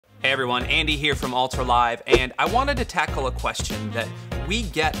Hey everyone, Andy here from Altar Live, and I wanted to tackle a question that we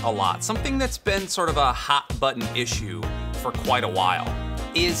get a lot, something that's been sort of a hot button issue for quite a while.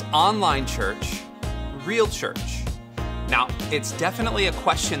 Is online church real church? Now, it's definitely a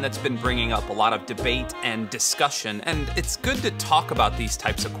question that's been bringing up a lot of debate and discussion, and it's good to talk about these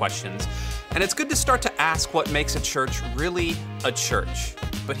types of questions, and it's good to start to ask what makes a church really a church.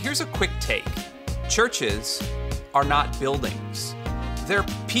 But here's a quick take. Churches are not buildings. They're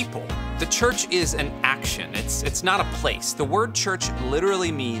people. The church is an action. It's not a place. The word church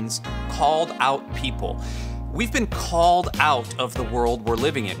literally means called out people. We've been called out of the world we're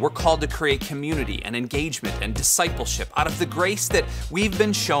living in. We're called to create community and engagement and discipleship out of the grace that we've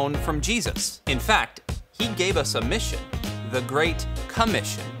been shown from Jesus. In fact, he gave us a mission, the Great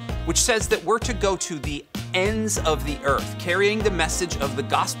Commission, which says that we're to go to the ends of the earth, carrying the message of the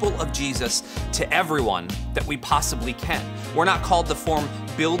gospel of Jesus to everyone that we possibly can. We're not called to form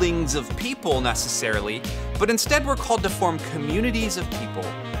buildings of people necessarily, but instead we're called to form communities of people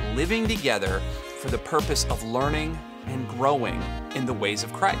living together for the purpose of learning and growing in the ways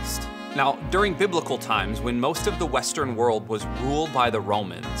of Christ. Now, during biblical times, when most of the Western world was ruled by the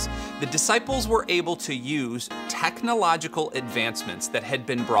Romans, the disciples were able to use technological advancements that had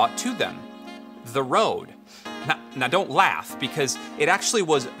been brought to them. The road. Now don't laugh, because it actually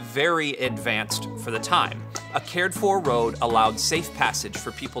was very advanced for the time. A cared-for road allowed safe passage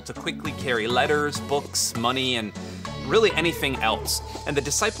for people to quickly carry letters, books, money, and really anything else. And the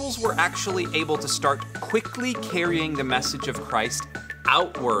disciples were actually able to start quickly carrying the message of Christ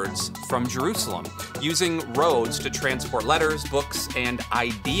outwards from Jerusalem, using roads to transport letters, books, and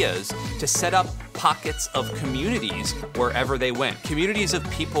ideas to set up pockets of communities wherever they went. Communities of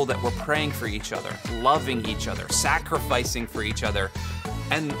people that were praying for each other, loving each other, sacrificing for each other,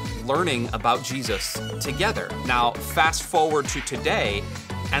 and learning about Jesus together. Now, fast forward to today,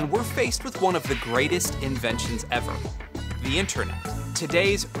 and we're faced with one of the greatest inventions ever, the internet.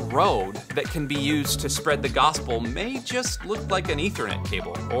 Today's road that can be used to spread the gospel may just look like an Ethernet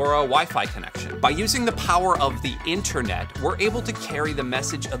cable or a Wi-Fi connection. By using the power of the internet, we're able to carry the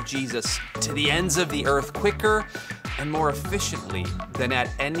message of Jesus to the ends of the earth quicker and more efficiently than at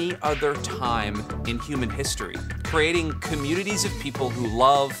any other time in human history, creating communities of people who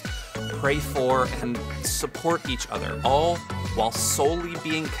love, pray for, and support each other, all while solely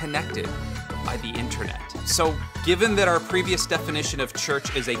being connected by the internet. So, given that our previous definition of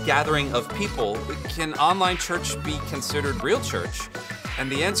church is a gathering of people, can online church be considered real church?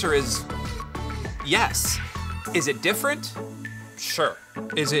 And the answer is yes. Is it different? Sure.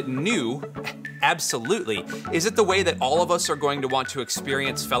 Is it new? Absolutely. Is it the way that all of us are going to want to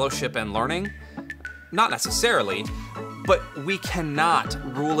experience fellowship and learning? Not necessarily. But we cannot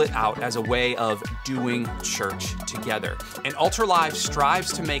rule it out as a way of doing church together. And Altar Live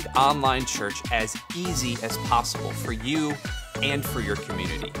strives to make online church as easy as possible for you and for your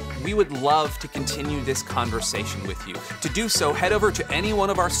community. We would love to continue this conversation with you. To do so, head over to any one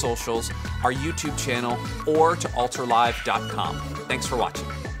of our socials, our YouTube channel, or to altarlive.com. Thanks for watching.